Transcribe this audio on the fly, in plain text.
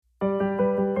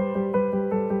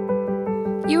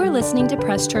You are listening to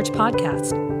Press Church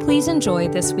Podcast. Please enjoy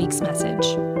this week's message.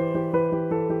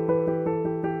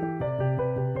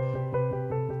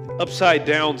 Upside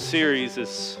Down series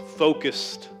is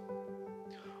focused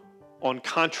on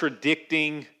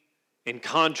contradicting and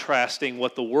contrasting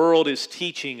what the world is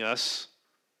teaching us,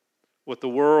 what the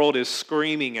world is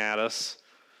screaming at us,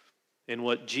 and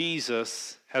what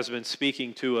Jesus has been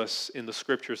speaking to us in the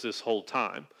scriptures this whole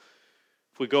time.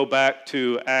 If we go back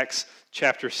to Acts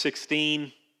chapter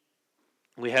 16,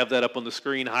 we have that up on the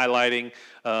screen highlighting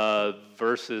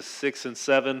verses 6 and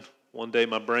 7. One day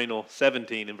my brain will,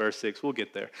 17 and verse 6, we'll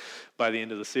get there by the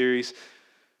end of the series.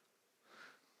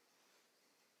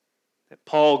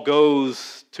 Paul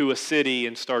goes to a city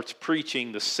and starts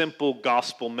preaching the simple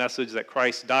gospel message that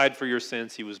Christ died for your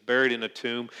sins. He was buried in a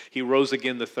tomb. He rose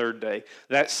again the third day.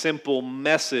 That simple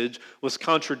message was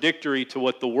contradictory to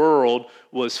what the world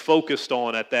was focused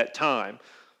on at that time.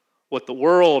 What the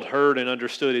world heard and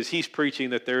understood is he's preaching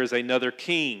that there is another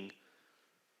king.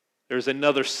 There's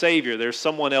another savior. There's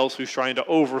someone else who's trying to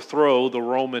overthrow the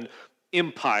Roman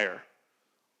Empire.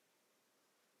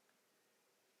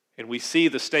 And we see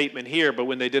the statement here, but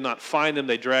when they did not find them,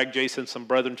 they dragged Jason and some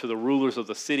brethren to the rulers of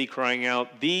the city, crying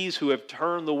out, "These who have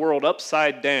turned the world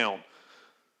upside down."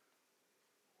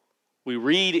 We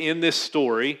read in this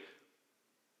story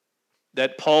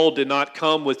that Paul did not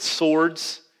come with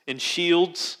swords and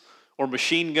shields or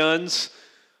machine guns.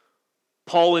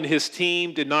 Paul and his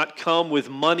team did not come with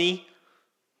money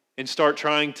and start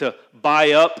trying to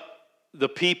buy up the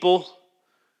people.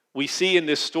 We see in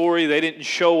this story they didn't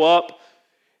show up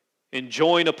and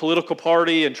join a political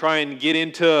party and try and get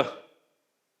into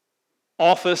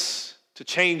office to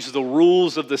change the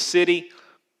rules of the city.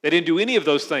 They didn't do any of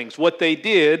those things. What they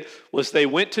did was they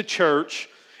went to church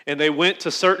and they went to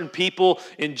certain people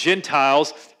and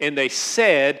Gentiles and they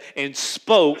said and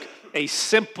spoke a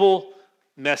simple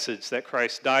message that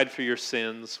Christ died for your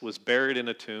sins, was buried in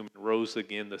a tomb, and rose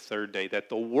again the third day. That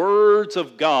the words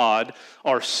of God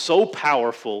are so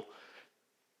powerful,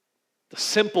 the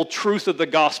simple truth of the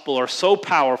gospel are so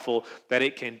powerful that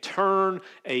it can turn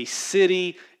a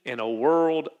city and a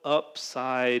world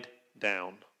upside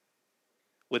down.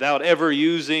 Without ever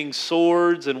using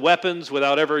swords and weapons,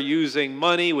 without ever using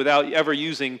money, without ever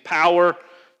using power,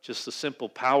 just the simple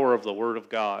power of the Word of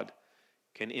God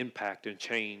can impact and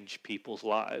change people's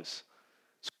lives.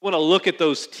 So I want to look at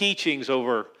those teachings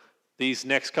over these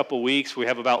next couple weeks. We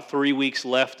have about 3 weeks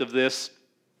left of this,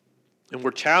 and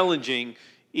we're challenging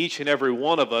each and every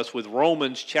one of us with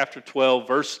Romans chapter 12,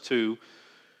 verse 2,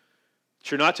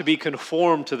 that you're not to be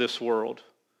conformed to this world,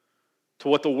 to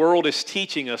what the world is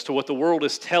teaching us, to what the world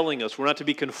is telling us. We're not to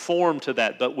be conformed to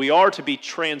that, but we are to be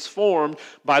transformed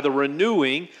by the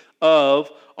renewing of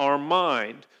our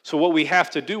mind. So what we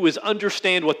have to do is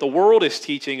understand what the world is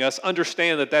teaching us,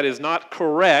 understand that that is not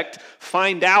correct,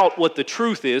 find out what the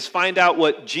truth is, find out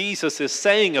what Jesus is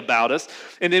saying about us,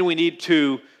 and then we need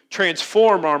to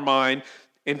transform our mind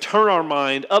and turn our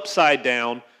mind upside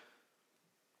down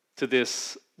to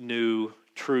this new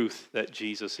truth that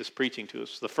Jesus is preaching to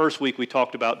us. The first week we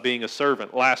talked about being a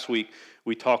servant. Last week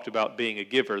we talked about being a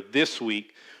giver. This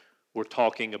week we're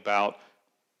talking about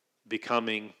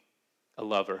becoming a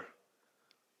lover.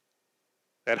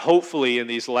 That hopefully in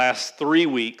these last 3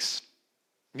 weeks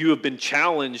you have been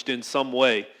challenged in some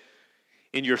way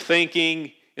in your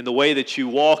thinking, in the way that you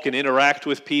walk and interact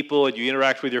with people, and you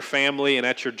interact with your family and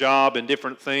at your job and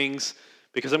different things.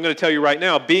 Because I'm going to tell you right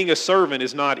now, being a servant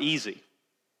is not easy.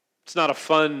 It's not a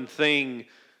fun thing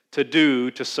to do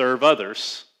to serve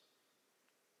others.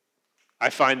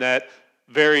 I find that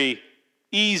very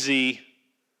easy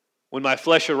when my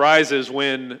flesh arises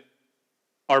when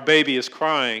our baby is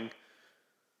crying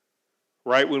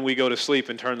right when we go to sleep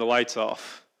and turn the lights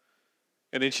off.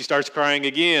 And then she starts crying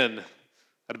again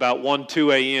at about 1,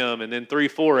 2 a.m., and then 3,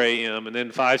 4 a.m., and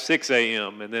then 5, 6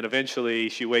 a.m., and then eventually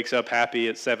she wakes up happy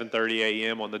at 7:30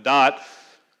 a.m. on the dot.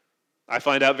 I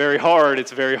find out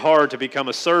it's very hard to become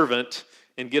a servant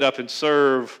and get up and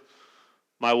serve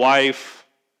my wife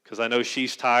because I know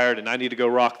she's tired and I need to go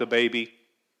rock the baby.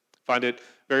 I find it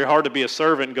very hard to be a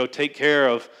servant and go take care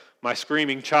of my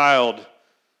screaming child,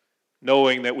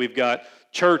 knowing that we've got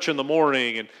church in the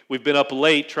morning and we've been up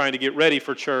late trying to get ready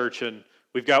for church and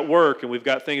we've got work and we've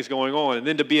got things going on. And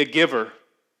then to be a giver,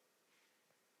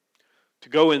 to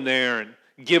go in there and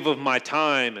give of my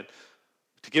time and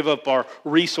to give up our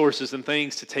resources and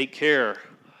things to take care.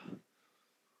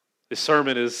 This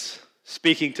sermon is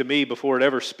speaking to me before it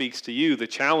ever speaks to you. The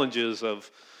challenges of,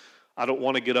 I don't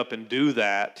want to get up and do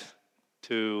that,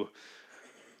 to,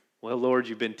 well, Lord,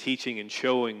 you've been teaching and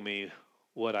showing me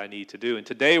what I need to do. And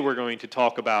today we're going to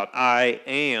talk about I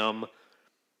am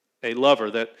a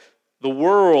lover. That the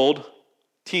world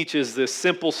teaches this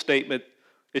simple statement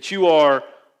that you are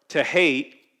to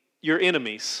hate your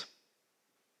enemies,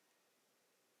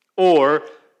 or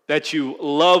that you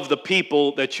love the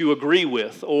people that you agree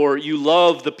with, or you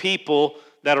love the people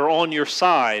that are on your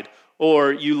side,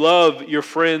 or you love your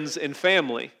friends and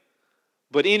family.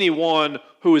 But anyone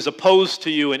who is opposed to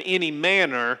you in any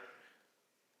manner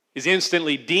is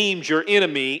instantly deemed your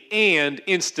enemy, and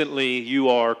instantly you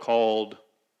are called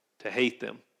to hate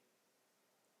them.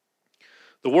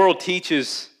 The world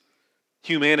teaches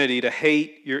humanity to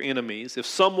hate your enemies. If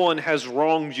someone has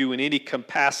wronged you in any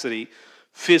capacity,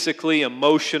 physically,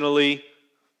 emotionally,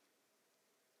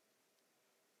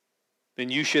 then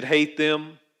you should hate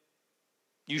them.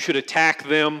 You should attack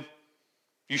them.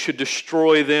 You should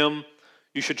destroy them.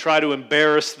 You should try to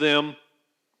embarrass them.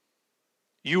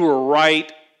 You were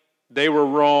right, they were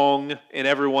wrong, and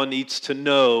everyone needs to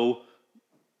know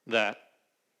that.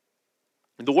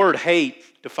 The word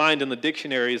hate, defined in the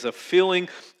dictionary, is a feeling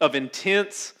of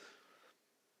intense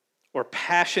or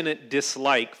passionate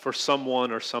dislike for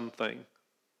someone or something.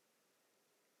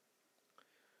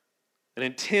 An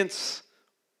intense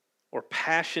or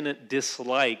passionate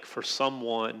dislike for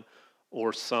someone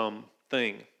or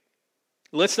something.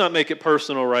 Let's not make it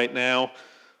personal right now.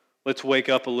 Let's wake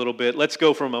up a little bit. Let's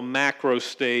go from a macro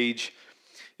stage.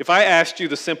 If I asked you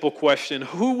the simple question,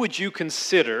 who would you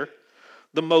consider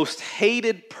the most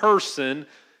hated person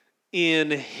in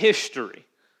history?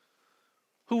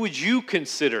 Who would you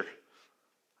consider?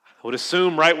 I would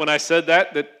assume right when I said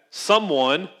that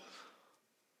someone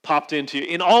popped into you.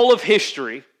 In all of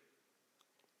history,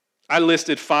 I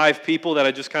listed 5 people that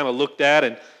I just kind of looked at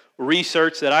and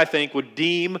researched that I think would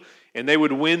deem and they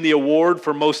would win the award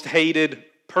for most hated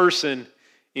person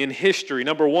in history.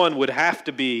 Number 1 would have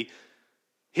to be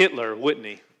Hitler, wouldn't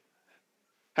he?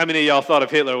 How many of y'all thought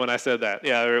of Hitler when I said that?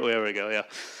 Yeah, there we go, yeah.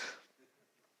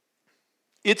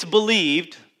 It's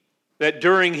believed that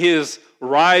during his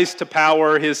rise to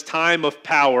power, his time of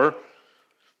power,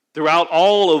 throughout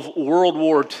all of World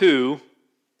War II,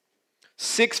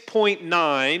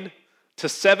 6.9 to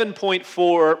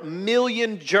 7.4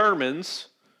 million Germans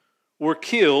were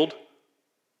killed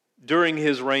during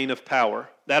his reign of power.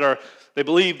 They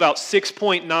believe about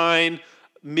 6.9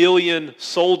 million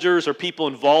soldiers or people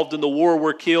involved in the war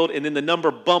were killed, and then the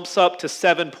number bumps up to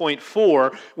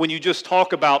 7.4 when you just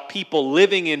talk about people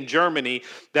living in Germany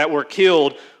that were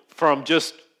killed from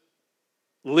just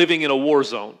living in a war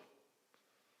zone.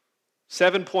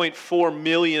 7.4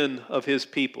 million of his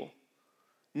people.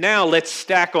 Now let's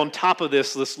stack on top of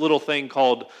this little thing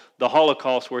called the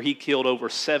Holocaust, where he killed over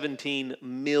 17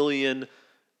 million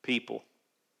people.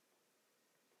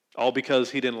 All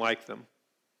because he didn't like them.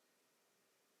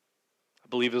 I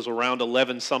believe it was around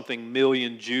 11-something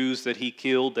million Jews that he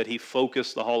killed, that he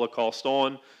focused the Holocaust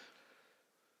on.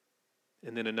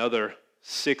 And then another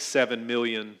 6-7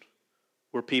 million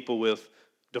were people with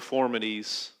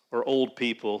deformities, or old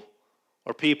people,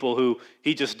 or people who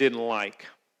he just didn't like.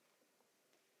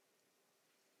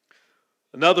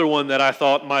 Another one that I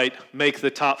thought might make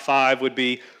the top 5 would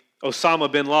be Osama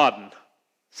bin Laden,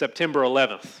 September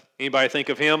 11th. Anybody think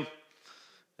of him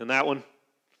in that one?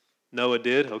 Noah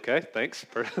did. Okay, thanks.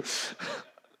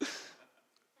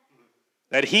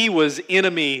 That he was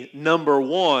enemy number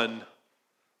 1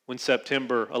 when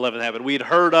September 11th happened. We had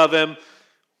heard of him.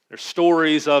 There's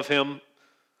stories of him.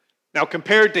 Now,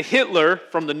 compared to Hitler,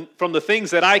 from the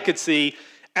things that I could see,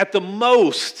 at the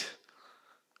most,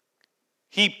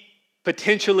 he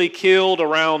potentially killed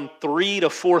around 3,000 to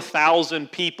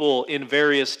 4,000 people in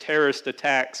various terrorist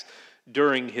attacks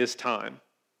during his time.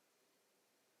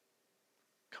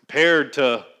 Compared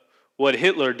to what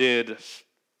Hitler did,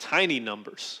 tiny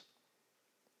numbers.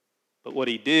 But what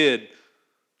he did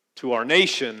to our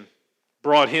nation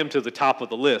brought him to the top of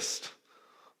the list.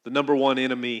 The number 1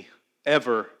 enemy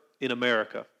ever in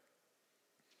America.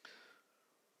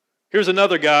 Here's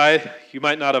another guy. You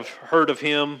might not have heard of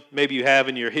him. Maybe you have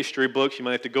in your history books. You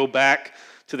might have to go back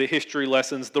to the history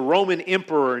lessons. The Roman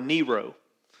Emperor Nero.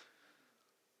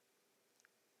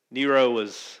 Nero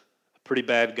was a pretty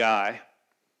bad guy.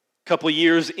 A couple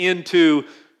years into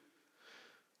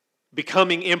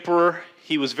becoming emperor,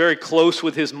 he was very close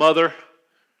with his mother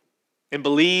and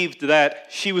believed that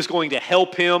she was going to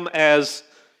help him as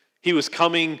he was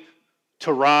coming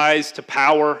to rise to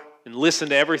power, and listen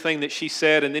to everything that she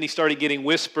said. And then he started getting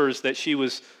whispers that she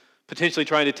was potentially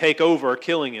trying to take over or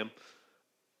killing him.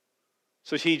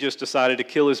 So he just decided to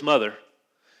kill his mother.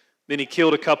 Then he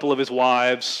killed a couple of his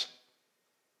wives.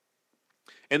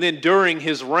 And then during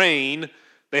his reign,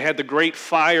 they had the great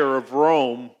fire of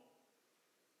Rome.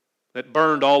 that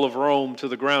burned all of Rome to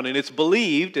the ground. And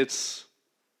it's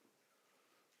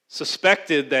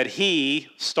suspected that he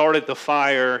started the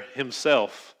fire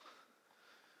himself.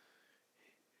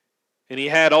 And he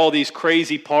had all these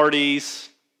crazy parties,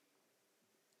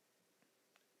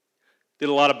 did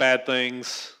a lot of bad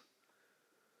things.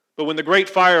 But when the great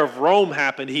fire of Rome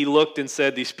happened, he looked and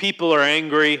said, these people are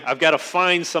angry. I've got to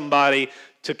find somebody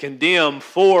to condemn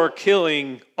for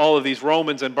killing all of these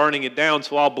Romans and burning it down,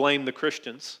 so I'll blame the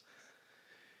Christians.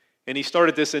 And he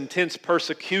started this intense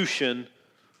persecution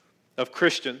of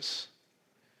Christians.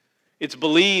 It's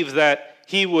believed that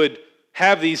he would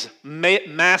have these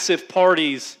massive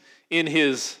parties in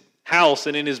his house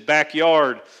and in his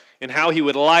backyard, and how he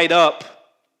would light up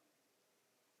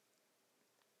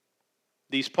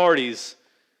these parties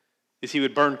is he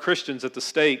would burn Christians at the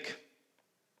stake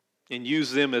and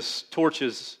use them as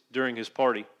torches during his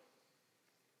party.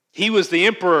 He was the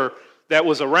emperor that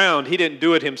was around. He didn't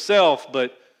do it himself,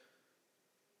 but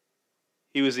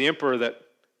he was the emperor that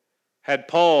had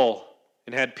Paul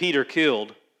and had Peter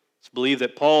killed. It's believed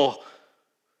that Paul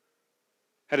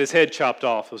had his head chopped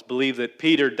off. It was believed that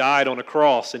Peter died on a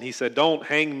cross, and he said, don't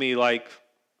hang me like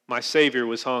my Savior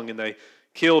was hung, and they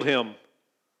killed him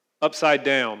upside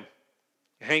down,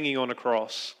 hanging on a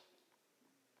cross.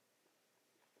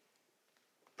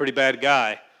 Pretty bad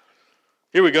guy.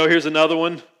 Here we go. Here's another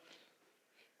one.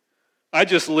 I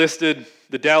just listed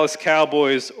the Dallas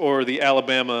Cowboys or the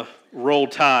Alabama Roll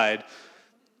Tide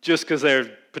just because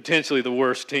they're potentially the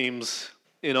worst teams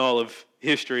in all of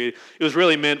history. It was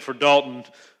really meant for Dalton,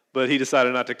 but he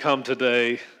decided not to come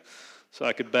today so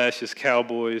I could bash his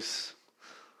Cowboys.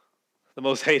 The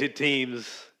most hated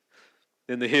teams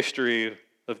in the history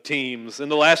of teams.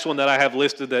 And the last one that I have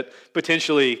listed that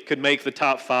potentially could make the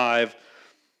top 5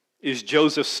 is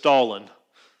Joseph Stalin.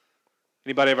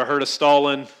 Anybody ever heard of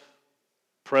Stalin?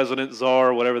 President,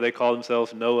 Tsar, whatever they call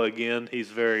themselves, Noah again. He's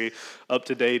very up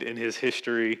to date in his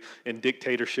history and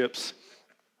dictatorships.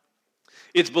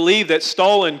 It's believed that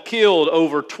Stalin killed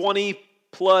over 20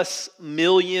 plus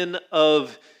million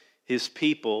of his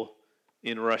people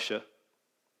in Russia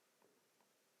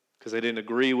because they didn't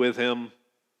agree with him.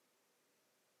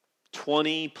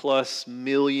 20 plus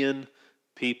million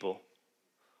people.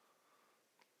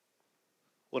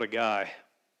 What a guy.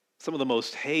 Some of the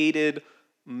most hated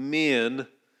men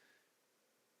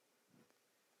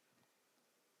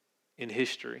in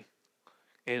history.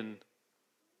 And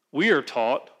we are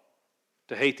taught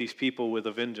to hate these people with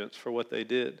a vengeance for what they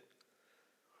did.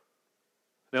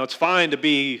 Now, it's fine to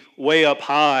be way up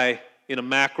high in a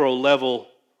macro level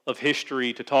of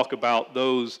history to talk about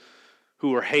those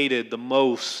who are hated the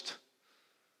most.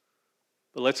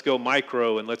 But let's go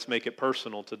micro and let's make it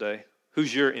personal today.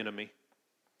 Who's your enemy?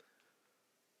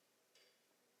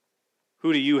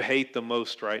 Who do you hate the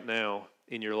most right now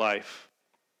in your life?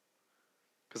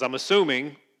 Because I'm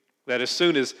assuming that as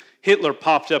soon as Hitler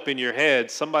popped up in your head,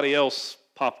 somebody else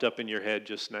popped up in your head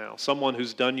just now. Someone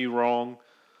who's done you wrong,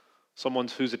 someone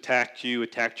who's attacked you,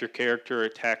 attacked your character,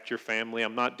 attacked your family.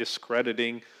 I'm not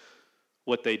discrediting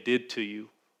what they did to you.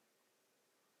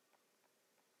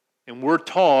 And we're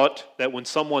taught that when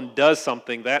someone does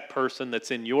something, that person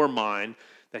that's in your mind,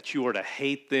 that you are to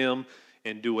hate them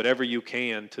and do whatever you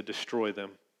can to destroy them.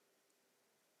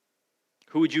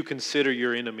 Who would you consider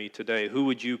your enemy today? Who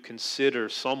would you consider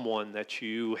someone that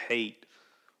you hate?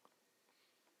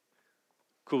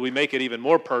 Could we make it even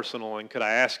more personal? And could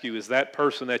I ask you, is that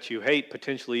person that you hate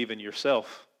potentially even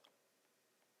yourself?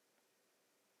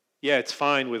 Yeah, it's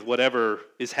fine with whatever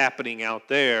is happening out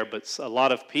there, but a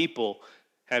lot of people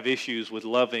have issues with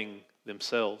loving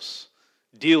themselves,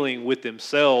 dealing with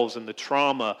themselves and the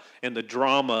trauma and the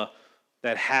drama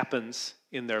that happens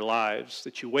in their lives.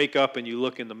 That you wake up and you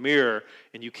look in the mirror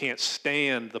and you can't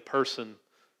stand the person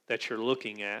that you're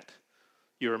looking at.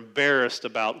 You're embarrassed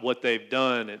about what they've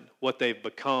done and what they've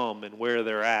become and where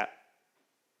they're at.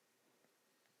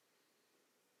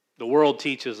 The world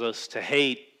teaches us to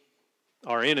hate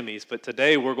our enemies, but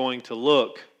today we're going to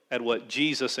look at what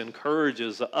Jesus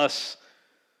encourages us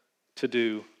to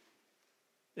do,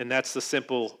 and that's the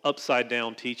simple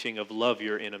upside-down teaching of love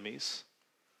your enemies.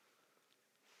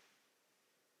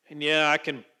 And yeah, I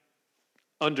can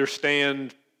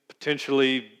understand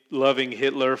potentially loving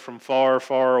Hitler from far,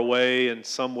 far away in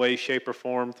some way, shape, or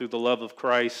form through the love of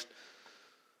Christ,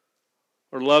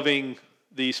 or loving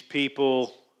these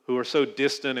people who are so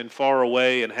distant and far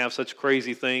away and have such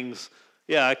crazy things.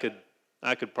 Yeah, I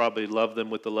could probably love them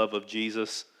with the love of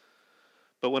Jesus.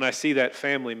 But when I see that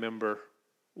family member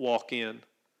walk in,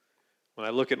 when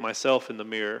I look at myself in the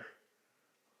mirror,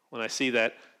 when I see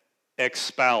that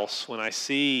ex-spouse, when I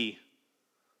see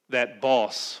that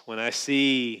boss, when I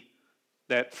see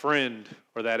that friend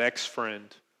or that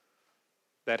ex-friend,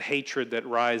 that hatred that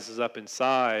rises up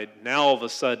inside, now all of a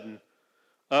sudden,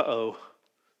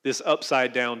 this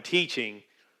upside down teaching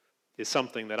is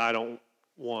something that I don't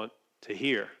want to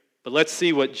hear. But let's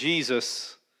see what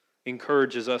Jesus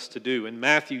encourages us to do. In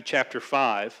Matthew chapter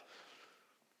 5,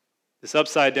 this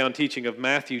upside down teaching of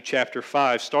Matthew chapter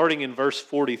 5, starting in verse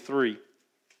 43.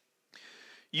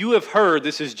 You have heard,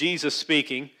 this is Jesus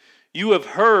speaking, you have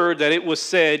heard that it was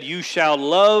said, you shall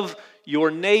love your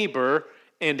neighbor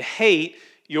and hate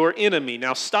your enemy.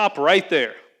 Now stop right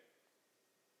there.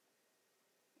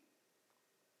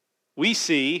 We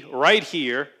see right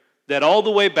here that all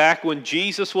the way back when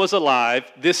Jesus was alive,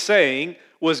 this saying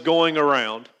was going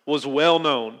around, was well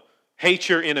known. Hate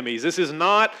your enemies. This is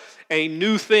not a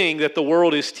new thing that the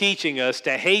world is teaching us,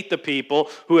 to hate the people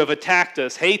who have attacked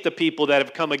us, hate the people that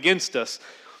have come against us.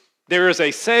 There is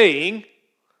a saying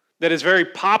that is very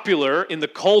popular in the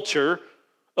culture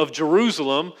of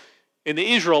Jerusalem, in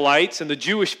the Israelites and the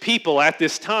Jewish people at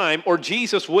this time, or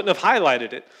Jesus wouldn't have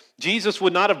highlighted it. Jesus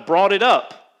would not have brought it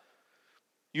up.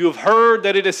 You have heard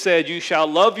that it is said, you shall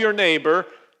love your neighbor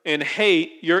and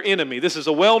hate your enemy. This is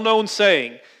a well-known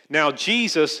saying. Now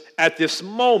Jesus, at this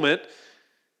moment,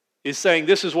 is saying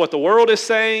this is what the world is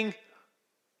saying.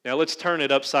 Now let's turn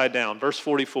it upside down. Verse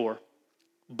 44.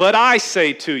 But I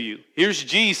say to you, here's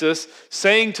Jesus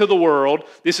saying to the world,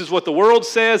 this is what the world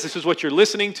says, this is what you're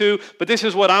listening to, but this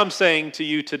is what I'm saying to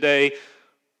you today,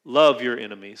 love your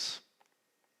enemies.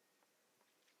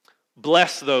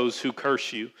 Bless those who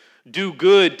curse you. Do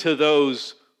good to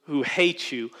those who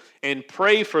hate you, and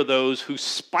pray for those who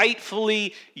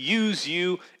spitefully use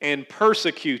you and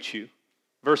persecute you.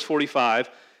 Verse 45,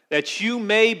 that you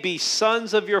may be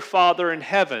sons of your Father in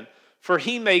heaven. For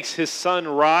he makes his sun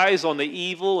rise on the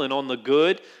evil and on the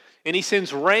good, and he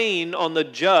sends rain on the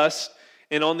just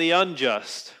and on the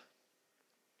unjust.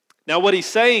 Now what he's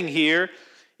saying here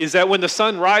is that when the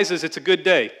sun rises, it's a good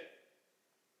day.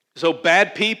 So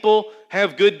bad people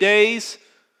have good days.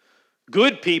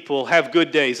 Good people have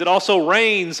good days. It also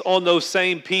rains on those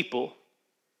same people.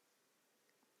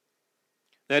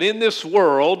 That in this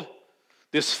world,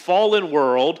 this fallen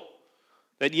world,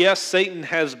 that yes, Satan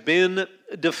has been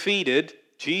defeated.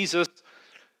 Jesus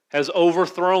has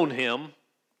overthrown him.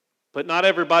 But not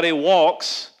everybody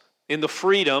walks in the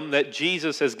freedom that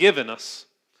Jesus has given us.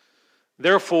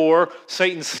 Therefore,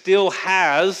 Satan still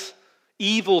has,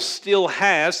 evil still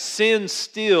has, sin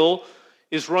still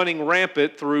is running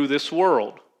rampant through this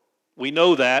world. We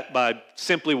know that by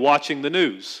simply watching the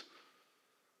news.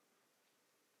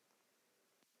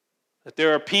 That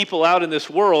there are people out in this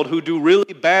world who do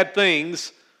really bad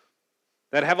things,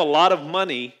 that have a lot of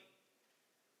money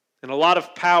and a lot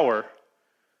of power.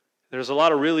 There's a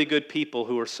lot of really good people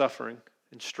who are suffering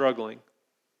and struggling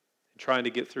and trying to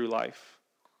get through life.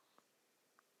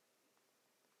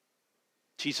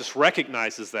 Jesus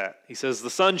recognizes that. He says the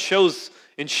sun shows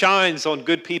and shines on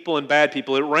good people and bad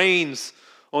people. It rains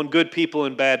on good people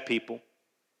and bad people.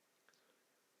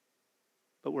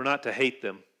 But we're not to hate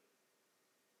them.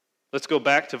 Let's go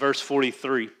back to verse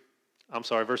 44.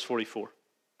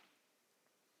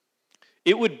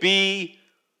 It would be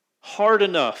hard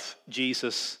enough,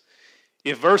 Jesus,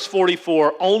 if verse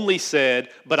 44 only said,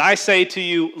 but I say to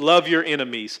you, love your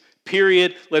enemies,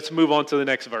 period. Let's move on to the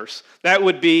next verse. That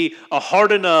would be a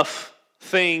hard enough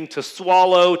thing to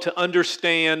swallow, to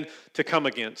understand, to come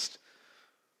against.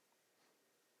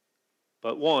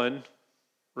 But one,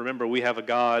 remember we have a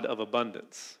God of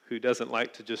abundance who doesn't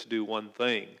like to just do one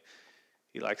thing.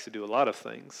 He likes to do a lot of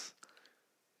things.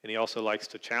 And he also likes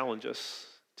to challenge us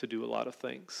to do a lot of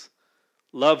things.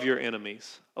 Love your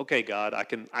enemies. Okay, God,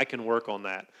 I can work on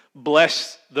that.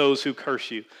 Bless those who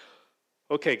curse you.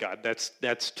 Okay, God,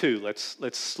 that's two.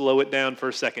 Let's slow it down for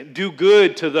a second. Do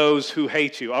good to those who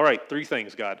hate you. All right, three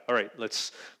things, God. All right,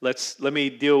 let me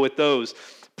deal with those.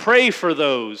 Pray for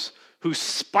those who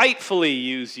spitefully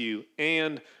use you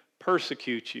and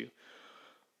persecute you.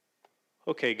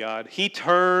 Okay, God, he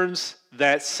turns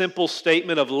that simple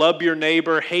statement of love your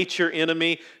neighbor, hate your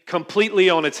enemy, completely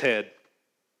on its head.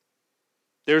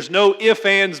 There's no ifs,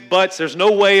 ands, buts. There's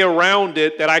no way around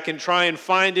it that I can try and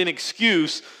find an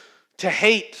excuse to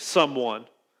hate someone.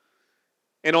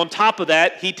 And on top of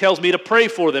that, he tells me to pray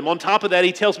for them. On top of that,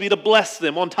 he tells me to bless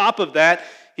them. On top of that,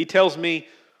 he tells me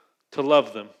to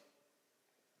love them.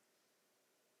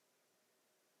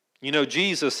 You know,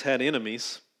 Jesus had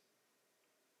enemies.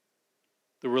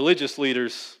 The religious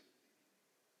leaders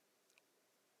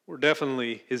were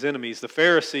definitely his enemies. The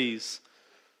Pharisees,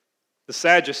 the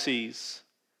Sadducees,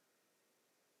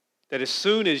 that as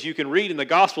soon as you can read in the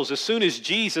Gospels, as soon as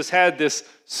Jesus had this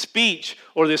speech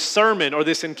or this sermon or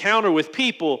this encounter with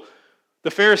people, the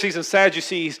Pharisees and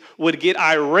Sadducees would get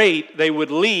irate. They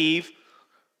would leave.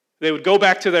 They would go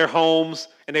back to their homes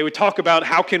and they would talk about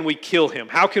how can we kill him?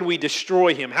 How can we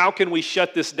destroy him? How can we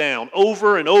shut this down?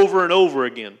 Over and over and over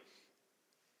again.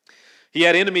 He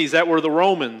had enemies that were the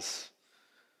Romans.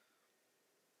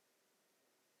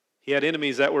 He had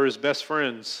enemies that were his best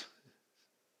friends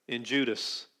in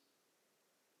Judas,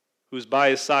 who was by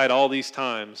his side all these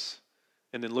times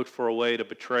and then looked for a way to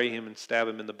betray him and stab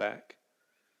him in the back.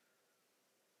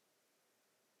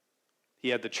 He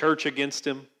had the church against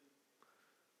him.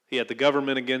 He had the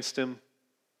government against him.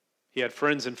 He had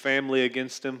friends and family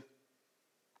against him.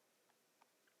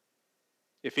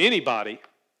 If anybody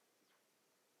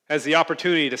has the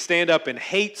opportunity to stand up and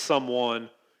hate someone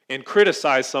and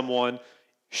criticize someone,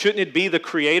 shouldn't it be the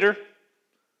Creator?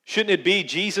 Shouldn't it be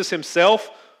Jesus himself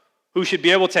who should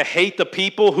be able to hate the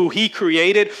people who he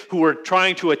created, who were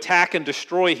trying to attack and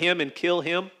destroy him and kill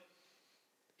him?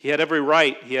 He had every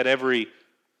right,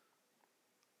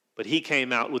 but he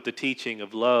came out with the teaching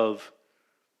of love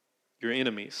your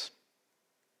enemies.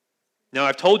 Now,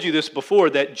 I've told you this before,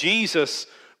 that Jesus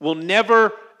will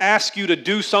never ask you to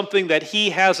do something that he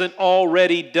hasn't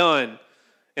already done.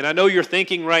 And I know you're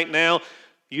thinking right now,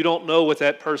 you don't know what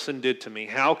that person did to me.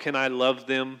 How can I love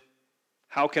them?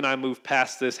 How can I move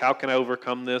past this? How can I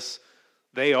overcome this?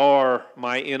 They are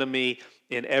my enemy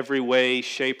in every way,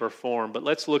 shape, or form. But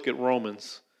let's look at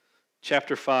Romans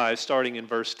chapter 5, starting in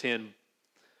verse 10.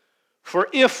 For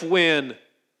if when,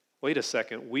 wait a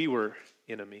second, we were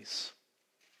enemies,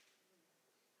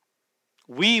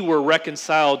 we were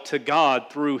reconciled to God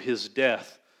through his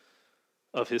death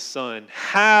of his Son,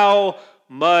 how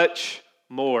much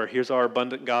more, here's our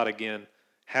abundant God again,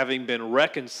 having been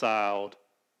reconciled,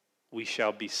 we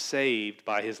shall be saved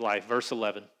by his life. Verse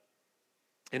 11.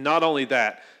 And not only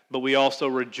that, but we also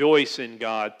rejoice in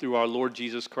God through our Lord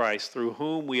Jesus Christ, through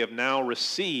whom we have now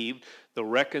received the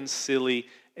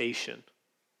reconciliation.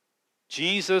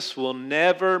 Jesus will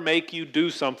never make you do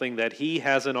something that he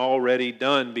hasn't already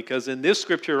done, because in this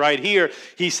scripture right here,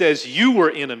 he says you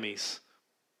were enemies.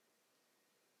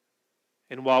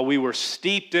 And while we were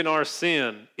steeped in our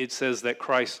sin, it says that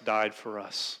Christ died for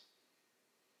us.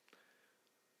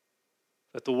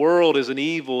 That the world is an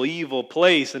evil, evil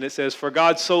place. And it says, for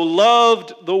God so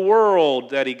loved the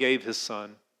world that he gave his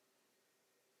Son.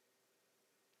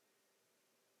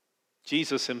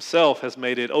 Jesus himself has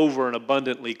made it over and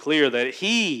abundantly clear that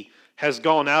he has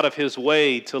gone out of his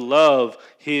way to love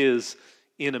his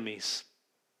enemies.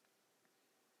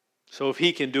 So if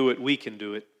he can do it, we can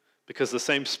do it. Because the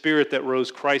same Spirit that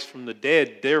rose Christ from the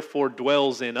dead therefore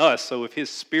dwells in us. So if his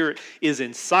Spirit is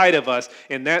inside of us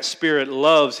and that Spirit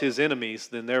loves his enemies,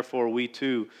 then therefore we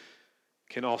too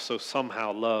can also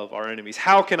somehow love our enemies.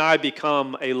 How can I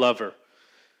become a lover?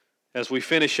 As we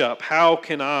finish up, how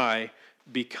can I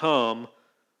become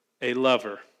a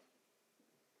lover?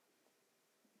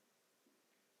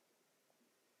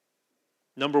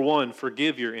 Number one,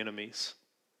 forgive your enemies.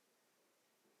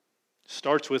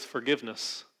 Starts with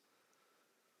forgiveness.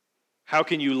 How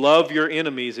can you love your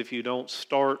enemies if you don't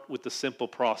start with the simple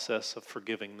process of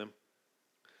forgiving them?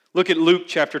 Look at Luke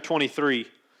chapter 23.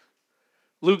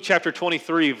 Luke chapter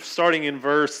 23, starting in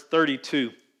verse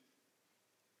 32.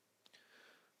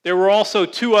 There were also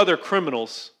two other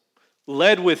criminals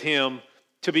led with him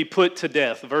to be put to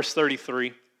death. Verse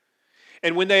 33.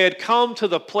 And when they had come to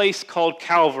the place called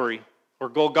Calvary, or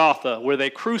Golgotha, where they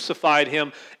crucified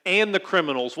him and the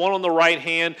criminals, one on the right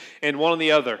hand and one on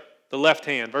the other, the left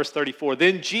hand. Verse 34.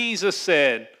 Then Jesus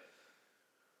said,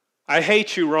 I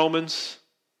hate you, Romans.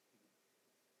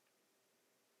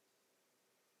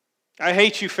 I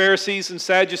hate you, Pharisees and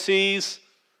Sadducees.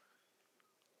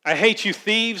 I hate you,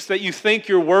 thieves, that you think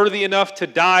you're worthy enough to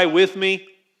die with me.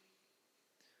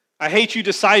 I hate you,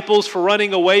 disciples, for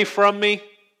running away from me.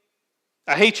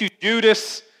 I hate you,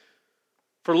 Judas,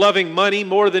 for loving money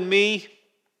more than me.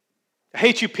 I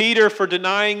hate you, Peter, for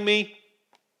denying me.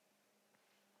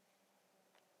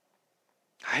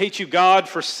 I hate you, God,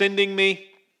 for sending me.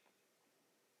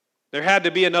 There had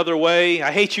to be another way.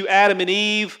 I hate you, Adam and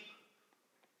Eve,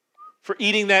 for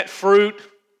eating that fruit.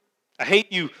 I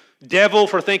hate you, devil,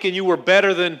 for thinking you were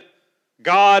better than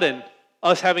God and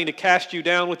us having to cast you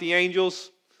down with the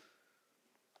angels.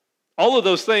 All of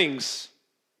those things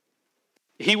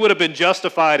he would have been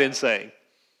justified in saying.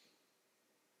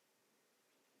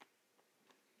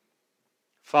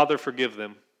 Father, forgive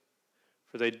them,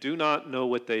 for they do not know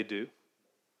what they do.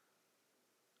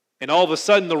 And all of a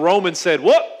sudden the Romans said,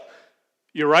 what?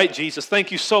 You're right, Jesus.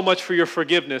 Thank you so much for your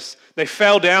forgiveness. They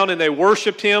fell down and they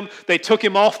worshiped him. They took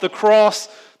him off the cross.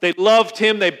 They loved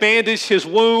him. They bandaged his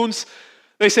wounds.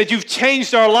 They said, you've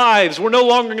changed our lives. We're no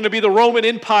longer going to be the Roman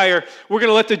Empire. We're going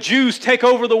to let the Jews take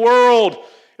over the world,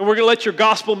 and we're going to let your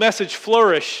gospel message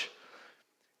flourish.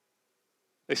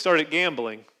 They started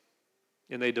gambling,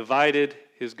 and they divided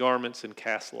his garments and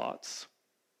cast lots.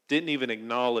 Didn't even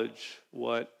acknowledge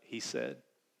what he said.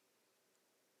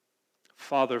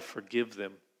 Father, forgive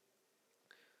them.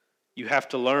 You have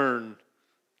to learn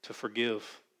to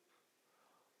forgive.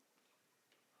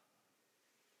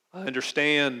 I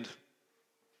understand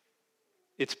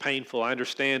it's painful. I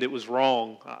understand it was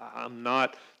wrong. I'm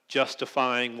not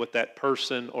justifying what that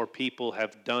person or people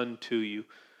have done to you.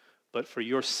 But for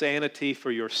your sanity, for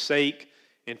your sake,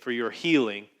 and for your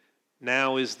healing,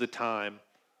 now is the time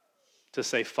to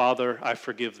say, Father, I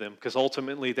forgive them. Because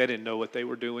ultimately, they didn't know what they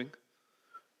were doing.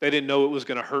 They didn't know it was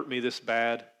going to hurt me this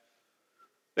bad.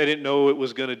 They didn't know it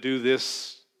was going to do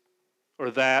this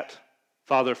or that.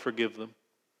 Father, forgive them.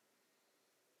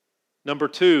 Number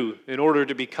two, in order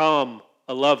to become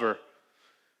a lover,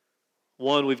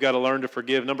 one, we've got to learn to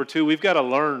forgive. Number two, we've got to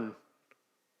learn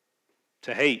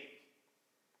to hate.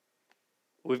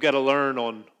 We've got to learn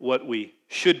on what we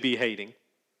should be hating.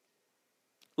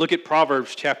 Look at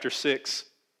Proverbs chapter 6,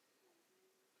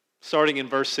 starting in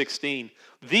verse 16.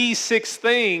 These 6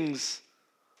 things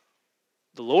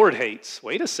the Lord hates.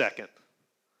 Wait a second.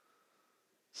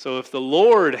 So if the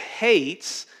Lord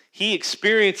hates, he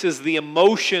experiences the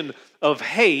emotion of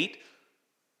hate.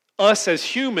 Us as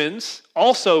humans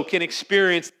also can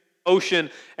experience the emotion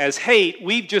as hate.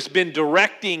 We've just been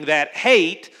directing that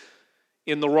hate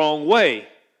in the wrong way.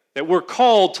 That we're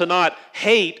called to not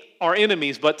hate our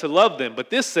enemies, but to love them. But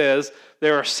this says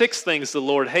there are 6 things the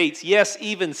Lord hates. Yes,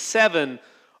 even 7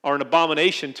 are an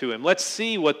abomination to him. Let's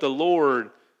see what the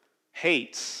Lord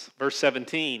hates. Verse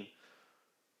 17.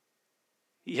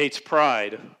 He hates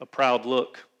pride, a proud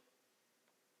look.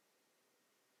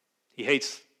 He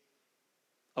hates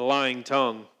a lying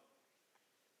tongue.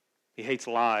 He hates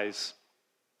lies.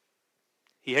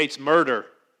 He hates murder,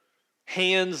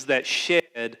 hands that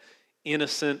shed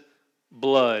innocent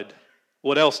blood.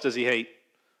 What else does he hate?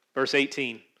 Verse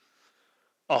 18.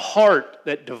 A heart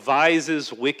that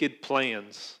devises wicked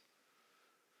plans.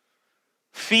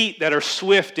 Feet that are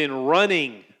swift in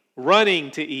running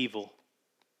to evil,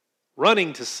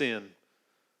 running to sin.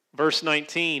 Verse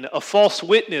 19. A false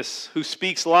witness who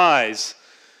speaks lies.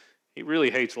 He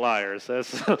really hates liars.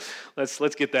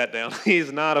 Let's get that down.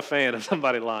 He's not a fan of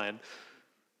somebody lying.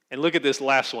 And look at this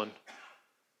last one.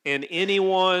 And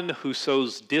anyone who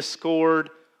sows discord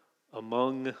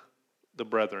among the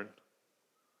brethren.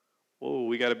 Whoa,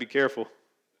 we got to be careful.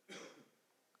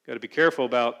 Got to be careful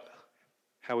about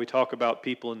how we talk about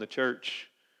people in the church,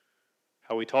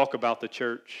 how we talk about the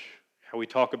church, how we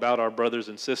talk about our brothers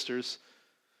and sisters.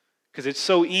 Because it's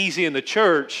so easy in the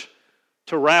church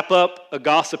to wrap up a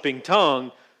gossiping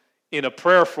tongue in a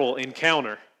prayerful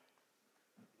encounter.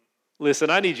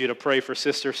 Listen, I need you to pray for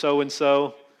sister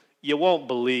so-and-so. You won't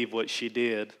believe what she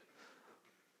did.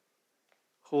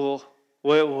 Well,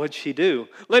 what'd she do?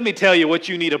 Let me tell you what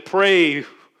you need to pray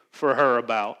for her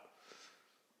about.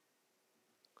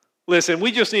 Listen,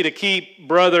 we just need to keep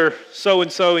brother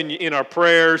so-and-so in our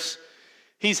prayers.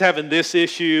 He's having this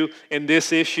issue and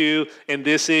this issue and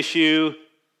this issue.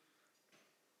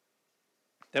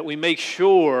 That we make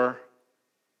sure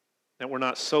that we're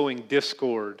not sowing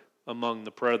discord among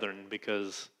the brethren,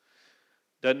 because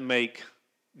it doesn't make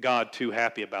God too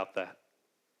happy about that.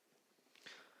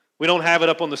 We don't have it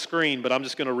up on the screen, but I'm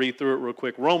just going to read through it real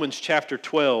quick. Romans chapter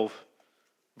 12,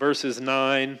 verses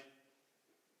 9.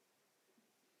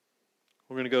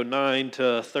 We're going to go 9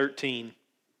 to 13.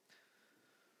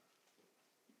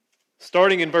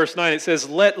 Starting in verse 9, it says,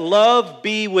 "Let love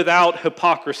be without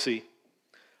hypocrisy.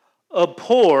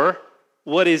 Abhor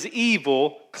what is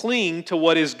evil, cling to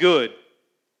what is good."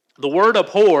 The word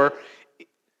abhor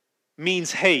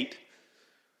means hate.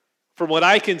 From what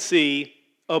I can see,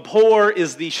 abhor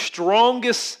is the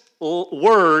strongest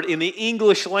word in the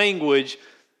English language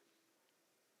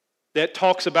that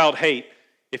talks about hate.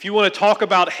 If you want to talk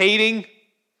about hating,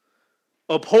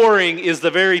 abhorring is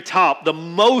the very top, the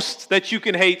most that you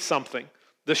can hate something.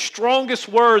 The strongest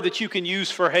word that you can use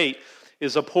for hate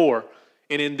is abhor.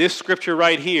 And in this scripture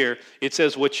right here, it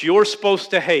says what you're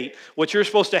supposed to hate, what you're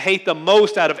supposed to hate the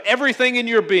most out of everything in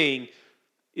your being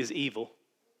is evil.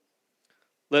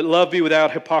 Let love be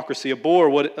without hypocrisy. Abhor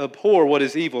what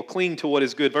is evil. Cling to what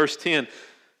is good. Verse 10,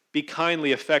 be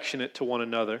kindly affectionate to one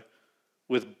another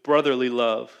with brotherly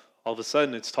love. All of a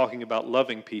sudden, it's talking about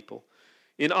loving people.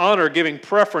 In honor, giving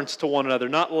preference to one another,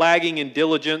 not lagging in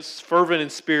diligence, fervent in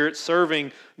spirit,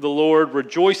 serving the Lord,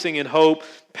 rejoicing in hope,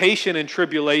 patient in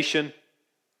tribulation,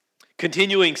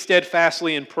 continuing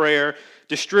steadfastly in prayer,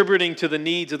 distributing to the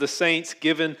needs of the saints,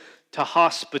 given to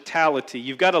hospitality.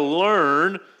 You've got to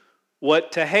learn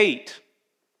what to hate.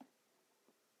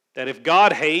 That if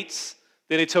God hates,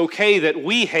 then it's okay that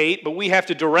we hate, but we have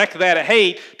to direct that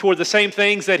hate toward the same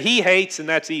things that He hates, and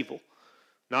that's evil,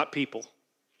 not people.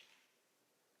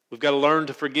 We've got to learn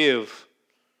to forgive.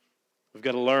 We've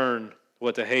got to learn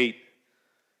what to hate.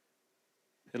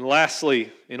 And lastly,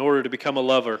 in order to become a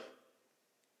lover,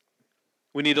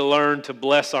 we need to learn to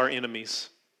bless our enemies.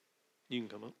 You can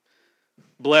come up.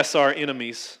 Bless our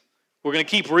enemies. We're going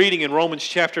to keep reading in Romans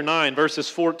chapter 9, verses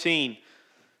 14.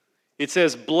 It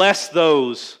says, bless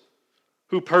those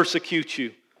who persecute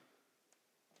you.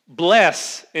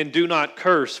 Bless and do not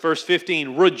curse. Verse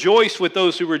 15, rejoice with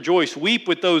those who rejoice. Weep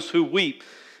with those who weep.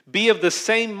 Be of the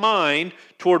same mind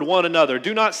toward one another.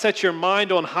 Do not set your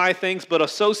mind on high things, but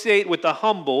associate with the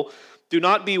humble. Do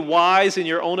not be wise in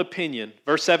your own opinion.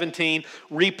 Verse 17,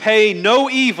 repay no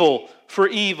evil for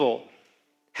evil.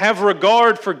 Have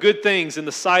regard for good things in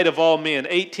the sight of all men.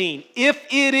 18, if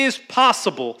it is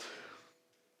possible,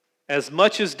 as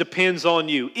much as depends on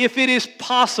you. If it is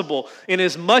possible, and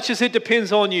as much as it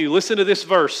depends on you, listen to this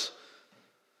verse.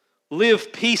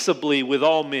 Live peaceably with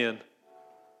all men.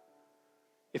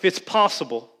 If it's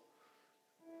possible,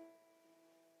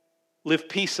 live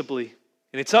peaceably.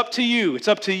 And it's up to you. It's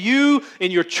up to you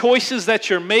and your choices that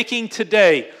you're making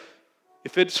today.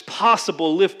 If it's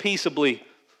possible, live peaceably.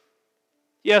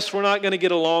 Yes, we're not going to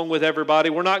get along with everybody.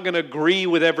 We're not going to agree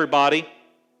with everybody.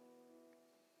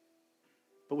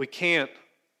 But we can't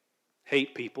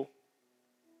hate people.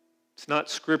 It's not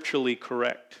scripturally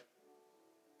correct.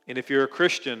 And if you're a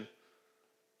Christian,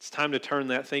 it's time to turn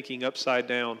that thinking upside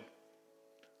down.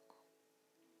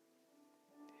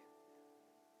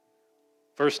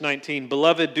 Verse 19,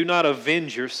 beloved, do not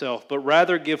avenge yourself, but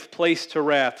rather give place to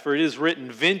wrath. For it is written,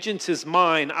 vengeance is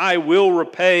mine, I will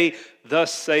repay,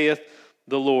 thus saith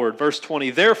the Lord. Verse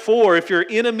 20, therefore, if your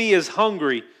enemy is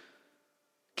hungry,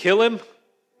 kill him.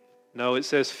 No, it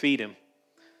says feed him.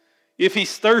 If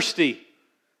he's thirsty,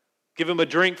 give him a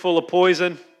drink full of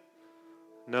poison.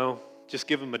 No, just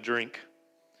give him a drink.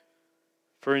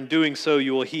 For in doing so,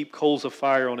 you will heap coals of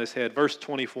fire on his head. Verse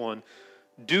 21,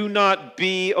 do not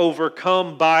be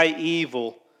overcome by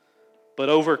evil, but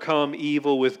overcome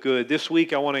evil with good. This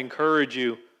week I want to encourage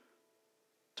you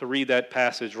to read that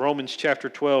passage. Romans chapter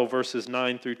 12, verses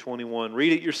 9 through 21.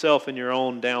 Read it yourself in your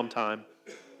own downtime.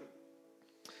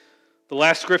 The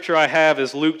last scripture I have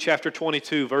is Luke chapter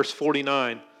 22, verse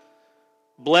 49.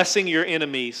 Blessing your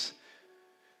enemies.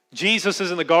 Jesus is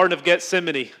in the Garden of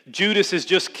Gethsemane. Judas has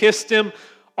just kissed him.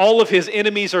 All of his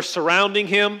enemies are surrounding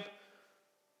him.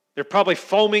 They're probably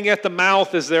foaming at the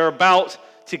mouth as they're about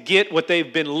to get what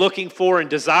they've been looking for and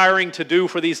desiring to do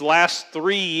for these last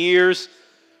 3 years.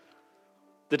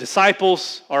 The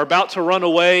disciples are about to run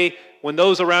away. When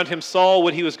those around him saw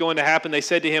what he was going to happen, they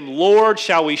said to him, Lord,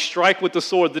 shall we strike with the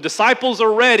sword? The disciples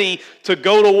are ready to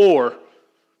go to war.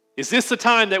 Is this the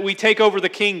time that we take over the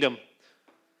kingdom?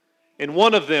 And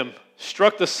one of them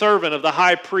struck the servant of the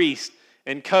high priest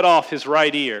and cut off his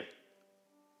right ear.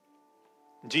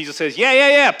 Jesus says,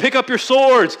 yeah, pick up your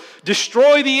swords,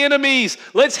 destroy the enemies,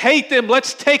 let's hate them,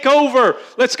 let's take over,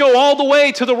 let's go all the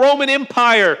way to the Roman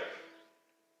Empire.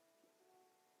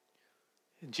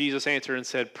 And Jesus answered and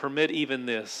said, permit even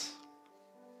this.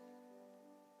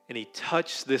 And he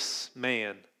touched this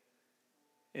man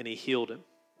and he healed him.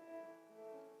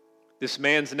 This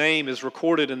man's name is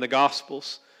recorded in the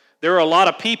Gospels. There are a lot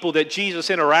of people that Jesus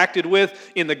interacted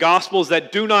with in the Gospels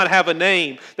that do not have a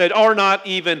name, that are not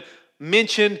even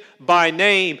mentioned by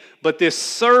name, but this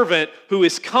servant who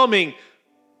is coming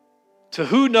to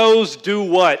who knows do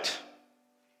what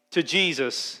to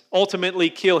Jesus, ultimately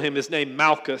kill him, is named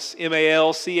Malchus,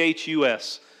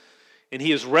 Malchus. And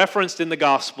he is referenced in the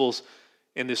Gospels,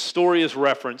 and this story is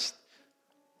referenced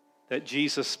that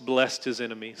Jesus blessed his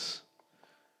enemies.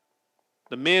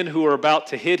 The men who are about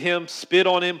to hit him, spit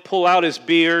on him, pull out his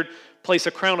beard, place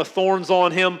a crown of thorns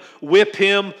on him, whip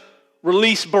him,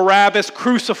 release Barabbas,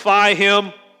 crucify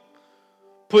him,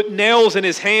 put nails in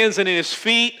his hands and in his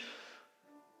feet.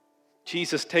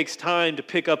 Jesus takes time to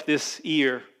pick up this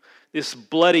ear, this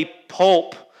bloody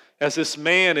pulp, as this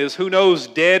man is, who knows,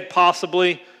 dead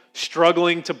possibly,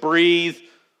 struggling to breathe,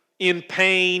 in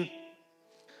pain,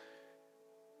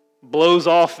 blows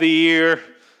off the ear,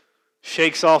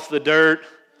 shakes off the dirt,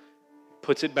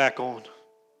 puts it back on.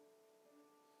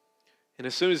 And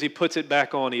as soon as he puts it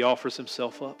back on, he offers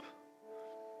himself up.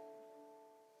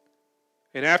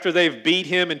 And after they've beat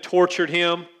him and tortured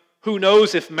him, who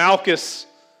knows if Malchus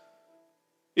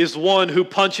is one who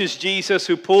punches Jesus,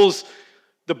 who pulls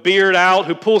the beard out,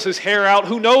 who pulls his hair out.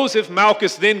 Who knows if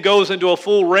Malchus then goes into a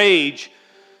full rage.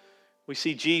 We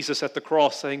see Jesus at the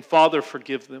cross saying, Father,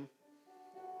 forgive them.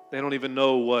 They don't even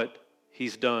know what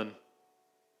he's done.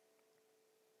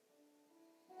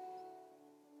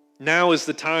 Now is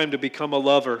the time to become a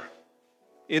lover.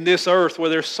 In this earth where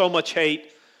there's so much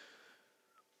hate,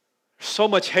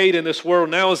 in this world,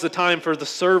 now is the time for the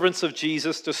servants of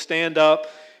Jesus to stand up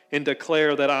and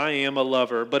declare that I am a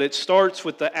lover. But it starts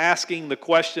with asking the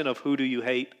question of who do you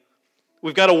hate?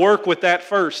 We've got to work with that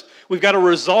first. We've got to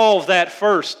resolve that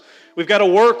first. We've got to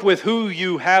work with who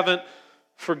you haven't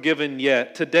forgiven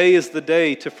yet. Today is the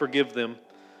day to forgive them.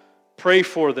 Pray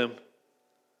for them.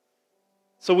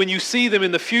 So when you see them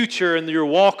in the future in your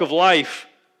walk of life,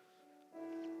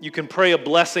 you can pray a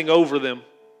blessing over them.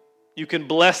 You can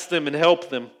bless them and help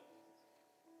them.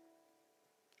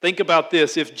 Think about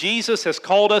this. If Jesus has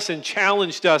called us and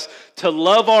challenged us to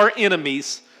love our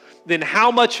enemies, then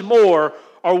how much more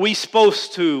are we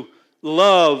supposed to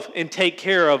love and take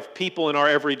care of people in our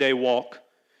everyday walk?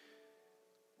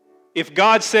 If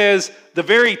God says the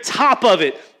very top of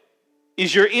it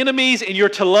is your enemies and you're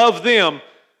to love them,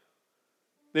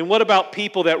 then what about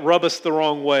people that rub us the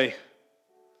wrong way?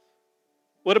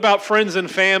 What about friends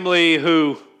and family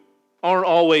who aren't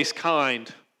always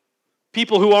kind?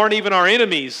 People who aren't even our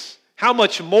enemies. How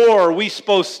much more are we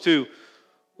supposed to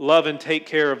love and take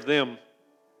care of them?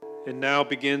 And now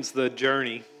begins the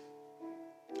journey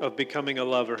of becoming a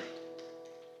lover.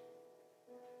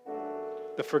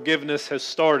 The forgiveness has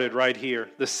started right here.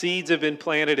 The seeds have been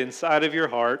planted inside of your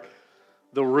heart.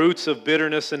 The roots of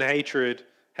bitterness and hatred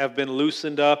have been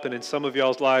loosened up and in some of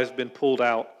y'all's lives been pulled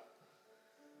out.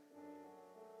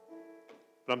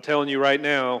 But I'm telling you right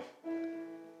now,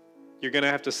 you're going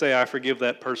to have to say, I forgive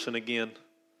that person again.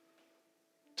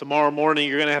 Tomorrow morning,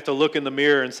 you're going to have to look in the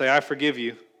mirror and say, I forgive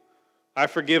you. I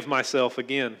forgive myself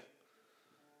again.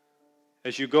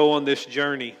 As you go on this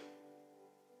journey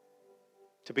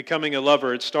to becoming a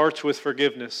lover, it starts with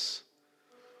forgiveness.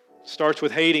 It starts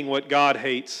with hating what God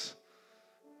hates,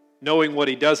 knowing what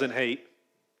he doesn't hate.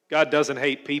 God doesn't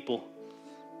hate people.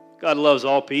 God loves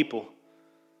all people.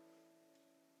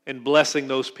 And blessing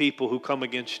those people who come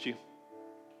against you.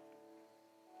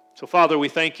 So, Father, we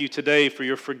thank you today for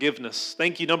your forgiveness.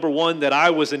 Thank you, number one, that I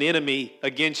was an enemy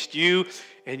against you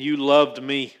and you loved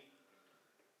me.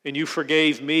 And you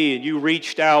forgave me and you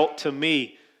reached out to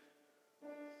me.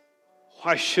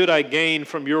 Why should I gain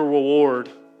from your reward?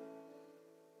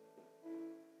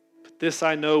 But this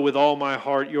I know with all my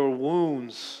heart, your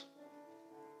wounds,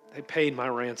 they paid my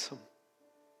ransom.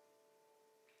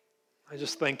 I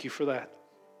just thank you for that.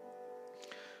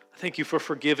 I thank you for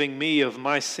forgiving me of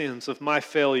my sins, of my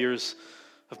failures,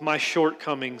 of my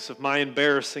shortcomings, of my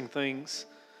embarrassing things.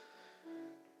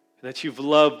 And that you've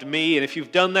loved me. And if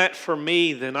you've done that for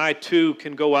me, then I too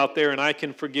can go out there and I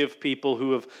can forgive people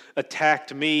who have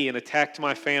attacked me and attacked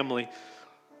my family.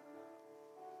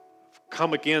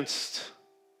 Come against.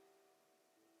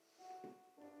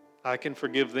 I can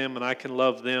forgive them and I can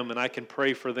love them and I can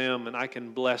pray for them and I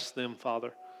can bless them,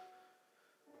 Father.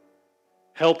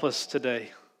 Help us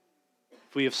today.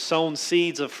 If we have sown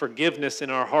seeds of forgiveness in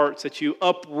our hearts, that you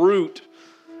uproot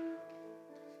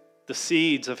the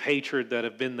seeds of hatred that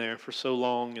have been there for so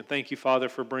long. And thank you, Father,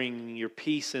 for bringing your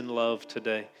peace and love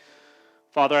today.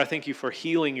 Father, I thank you for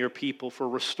healing your people, for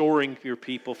restoring your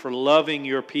people, for loving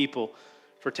your people,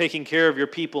 for taking care of your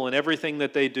people in everything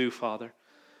that they do, Father.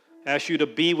 I ask you to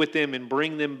be with them and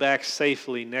bring them back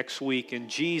safely next week. In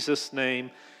Jesus' name,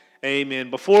 amen.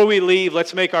 Before we leave,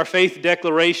 let's make our faith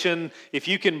declaration. If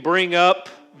you can bring up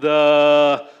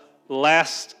the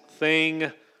last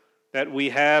thing that we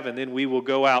have, and then we will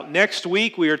go out. Next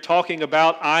week, we are talking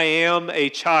about I am a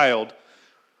child.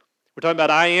 We're talking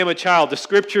about I am a child. The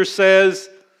scripture says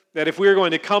that if we're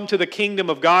going to come to the kingdom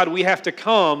of God, we have to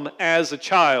come as a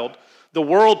child. The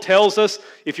world tells us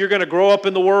if you're going to grow up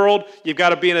in the world, you've got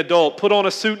to be an adult. Put on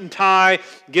a suit and tie,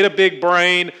 get a big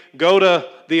brain, go to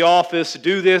the office,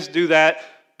 do this, do that.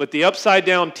 But the upside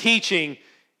down teaching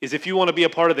is if you want to be a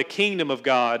part of the kingdom of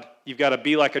God, you've got to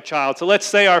be like a child. So let's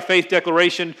say our faith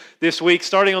declaration this week,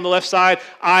 starting on the left side.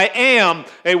 I am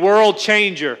a world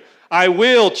changer. I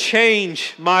will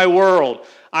change my world.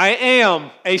 I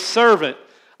am a servant.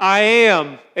 I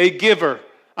am a giver.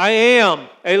 I am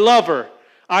a lover.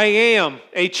 I am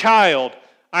a child.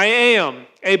 I am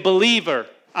a believer.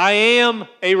 I am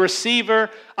a receiver.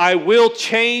 I will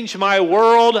change my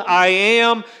world. I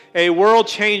am a world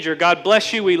changer. God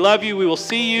bless you. We love you. We will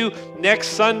see you next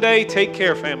Sunday. Take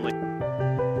care, family.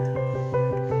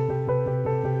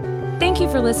 Thank you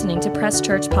for listening to Press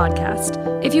Church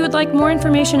Podcast. If you would like more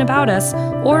information about us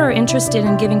or are interested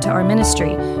in giving to our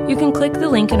ministry, you can click the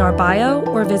link in our bio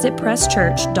or visit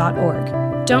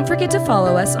presschurch.org. Don't forget to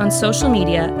follow us on social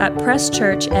media at Press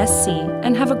Church SC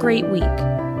and have a great week.